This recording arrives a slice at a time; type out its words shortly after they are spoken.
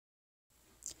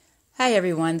Hi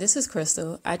everyone, this is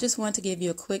Crystal. I just want to give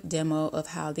you a quick demo of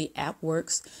how the app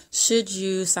works should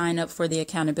you sign up for the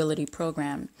accountability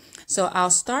program. So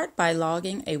I'll start by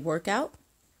logging a workout,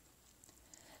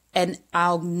 and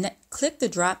I'll click the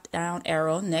drop down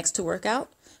arrow next to workout,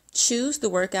 choose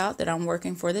the workout that I'm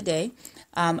working for the day.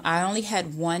 I only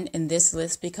had one in this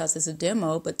list because it's a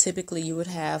demo, but typically you would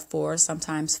have 4,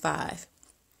 sometimes 5.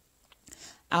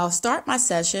 I'll start my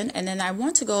session, and then I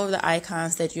want to go over the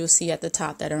icons that you'll see at the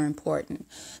top that are important.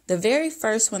 The very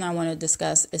first one I want to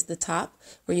discuss is the top,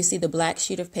 where you see the black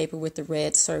sheet of paper with the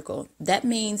red circle. That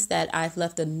means that I've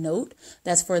left a note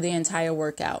that's for the entire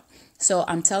workout. So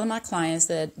I'm telling my clients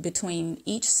that between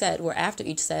each set or after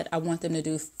each set, I want them to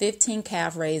do 15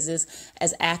 calf raises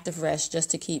as active rest just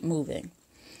to keep moving.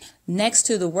 Next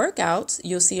to the workouts,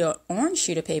 you'll see an orange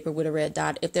sheet of paper with a red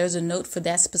dot if there's a note for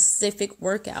that specific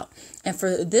workout. And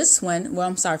for this one,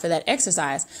 for that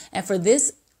exercise. And for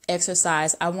this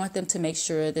exercise, I want them to make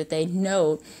sure that they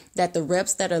know that the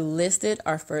reps that are listed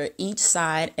are for each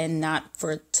side and not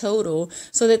for total,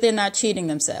 so that they're not cheating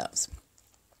themselves.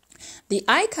 The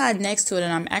icon next to it,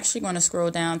 and I'm actually going to scroll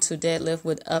down to deadlift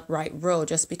with upright row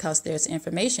just because there's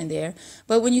information there.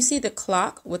 But when you see the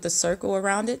clock with the circle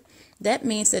around it, that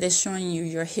means that it's showing you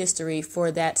your history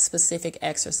for that specific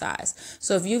exercise.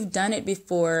 So if you've done it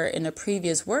before in a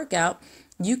previous workout,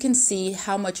 you can see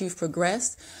how much you've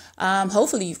progressed.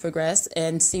 Hopefully you've progressed,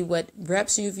 and see what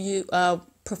reps you've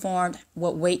performed,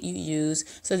 what weight you use,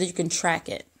 so that you can track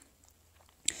it.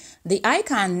 The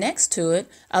icon next to it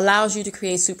allows you to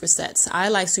create supersets. I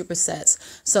like supersets.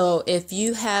 So if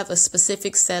you have a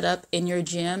specific setup in your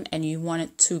gym and you want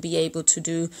it to be able to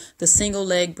do the single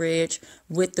leg bridge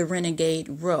with the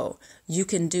renegade row, you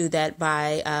can do that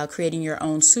by creating your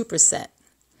own superset.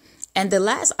 And the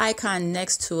last icon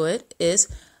next to it is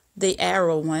the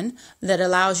arrow one that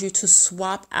allows you to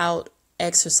swap out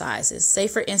exercises. Say,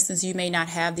 for instance, you may not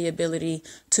have the ability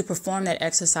to perform that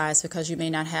exercise because you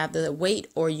may not have the weight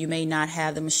or you may not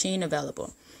have the machine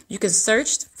available. You can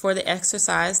search for the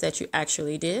exercise that you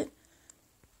actually did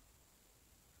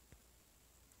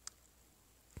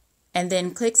and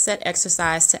then click set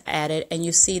exercise to add it, and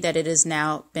you see that it has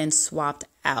now been swapped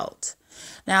out.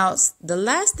 Now, the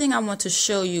last thing I want to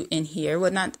show you in here,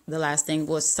 well, not the last thing,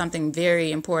 was something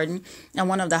very important and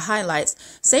one of the highlights.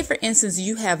 Say, for instance,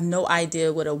 you have no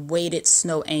idea what a weighted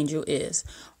snow angel is.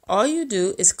 All you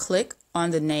do is click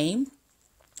on the name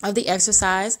of the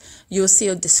exercise. You'll see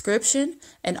a description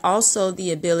and also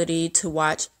the ability to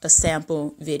watch a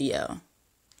sample video.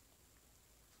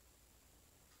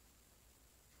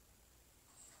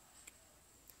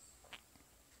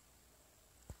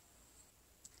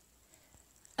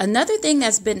 Another thing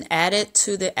that's been added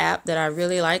to the app that I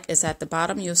really like is at the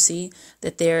bottom, you'll see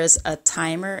that there's a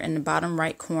timer in the bottom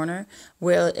right corner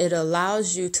where it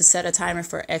allows you to set a timer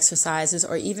for exercises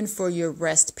or even for your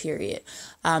rest period.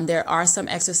 There are some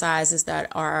exercises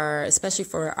that are, especially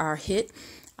for our HIIT,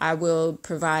 I will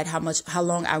provide how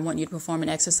long I want you to perform an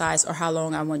exercise or how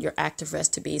long I want your active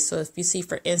rest to be. So if you see,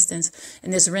 for instance, in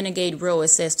this renegade row, it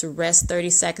says to rest 30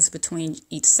 seconds between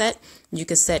each set, you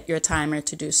can set your timer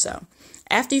to do so.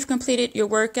 After you've completed your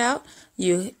workout,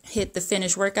 you hit the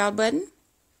finish workout button,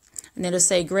 and it'll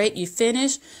say, great, you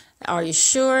finished. Are you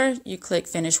sure? You click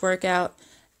finish workout,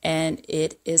 and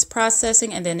it is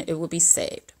processing, and then it will be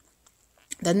saved.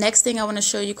 The next thing I want to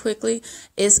show you quickly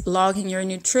is logging your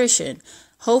nutrition.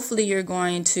 Hopefully you're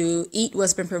going to eat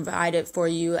what's been provided for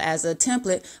you as a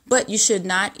template, but you should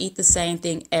not eat the same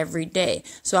thing every day.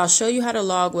 So I'll show you how to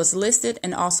log what's listed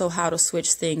and also how to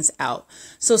switch things out.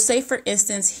 So say, for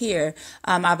instance, here,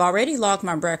 I've already logged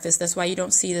my breakfast. That's why you don't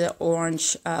see the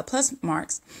orange plus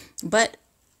marks. But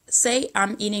say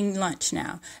I'm eating lunch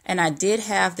now, and I did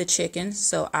have the chicken,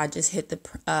 so I just hit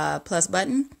the plus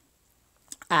button.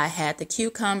 I had the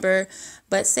cucumber,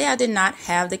 but say I did not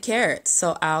have the carrots.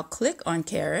 So I'll click on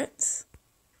carrots,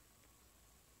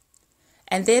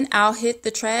 and then I'll hit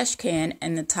the trash can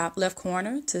in the top left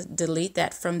corner to delete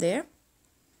that from there.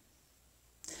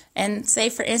 And say,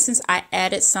 for instance, I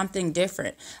added something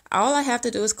different. All I have to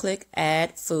do is click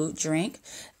add food, drink,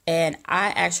 and I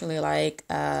actually like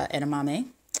edamame.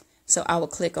 So I will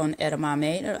click on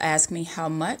edamame. It'll ask me how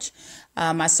much.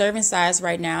 My serving size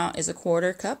right now is a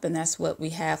 1/4 cup, and that's what we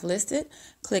have listed.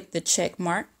 Click the check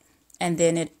mark, and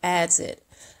then it adds it.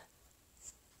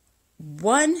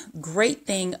 One great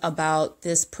thing about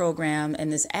this program and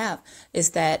this app is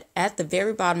that at the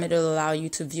very bottom, it'll allow you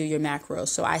to view your macros.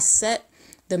 So I set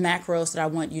the macros that I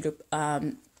want you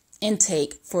to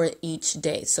intake for each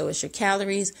day. So it's your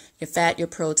calories, your fat, your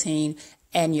protein,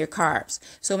 and your carbs.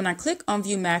 So when I click on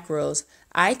view macros,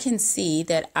 I can see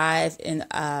that I've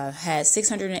had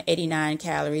 689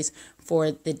 calories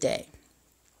for the day.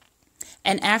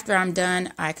 And after I'm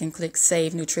done, I can click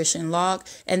Save Nutrition Log,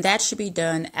 and that should be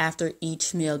done after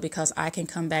each meal because I can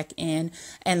come back in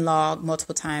and log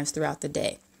multiple times throughout the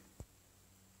day.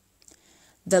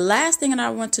 The last thing that I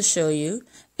want to show you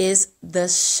is the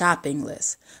shopping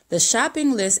list. The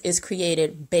shopping list is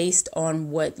created based on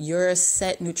what your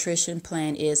set nutrition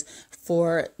plan is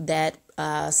for that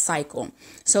cycle.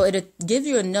 So it'll give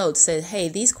you a note that says, hey,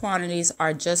 these quantities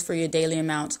are just for your daily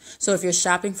amounts. So if you're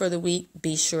shopping for the week,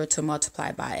 be sure to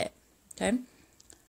multiply by it. Okay.